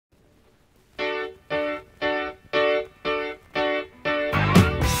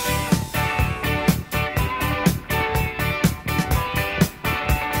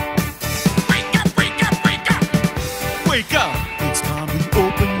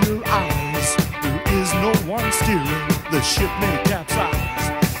the ship may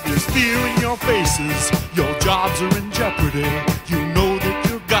capsize. There's fear in your faces, your jobs are in jeopardy. You know that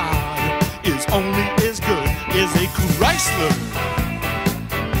your God is only as good as a Chrysler.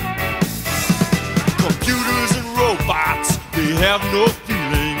 Computers and robots, they have no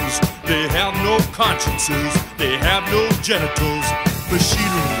feelings, they have no consciences, they have no genitals,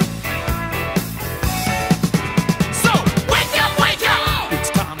 machinery. So, wake up, wake up! It's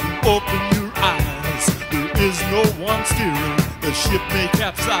time to open your eyes. There is no one steering, the ship may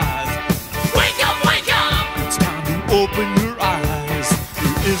capsize. Wake up, wake up! It's time to open your eyes.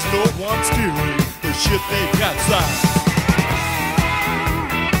 There is no one steering, the ship may capsize.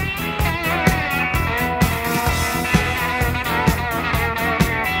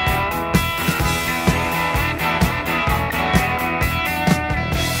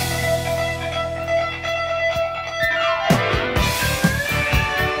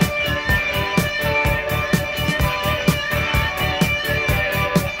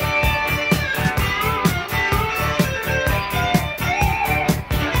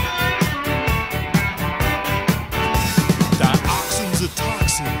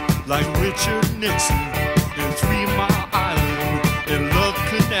 Like Richard Nixon in 3 Mile Island and Love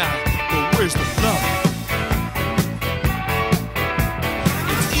Canal, but where's the love?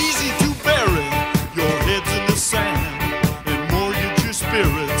 It's easy to bury your heads in the sand and mortgage your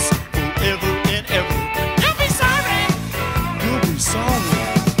spirits forever and ever. You'll be sorry. You'll be sorry.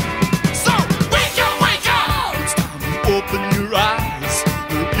 So wake up, wake up! It's time to open your eyes.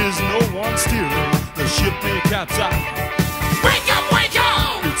 There is no one steering, the ship may capsize. Wake up, wake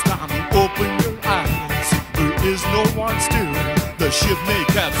up! It's time to open your eyes. There is no one steering, the ship may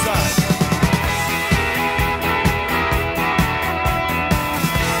capsize.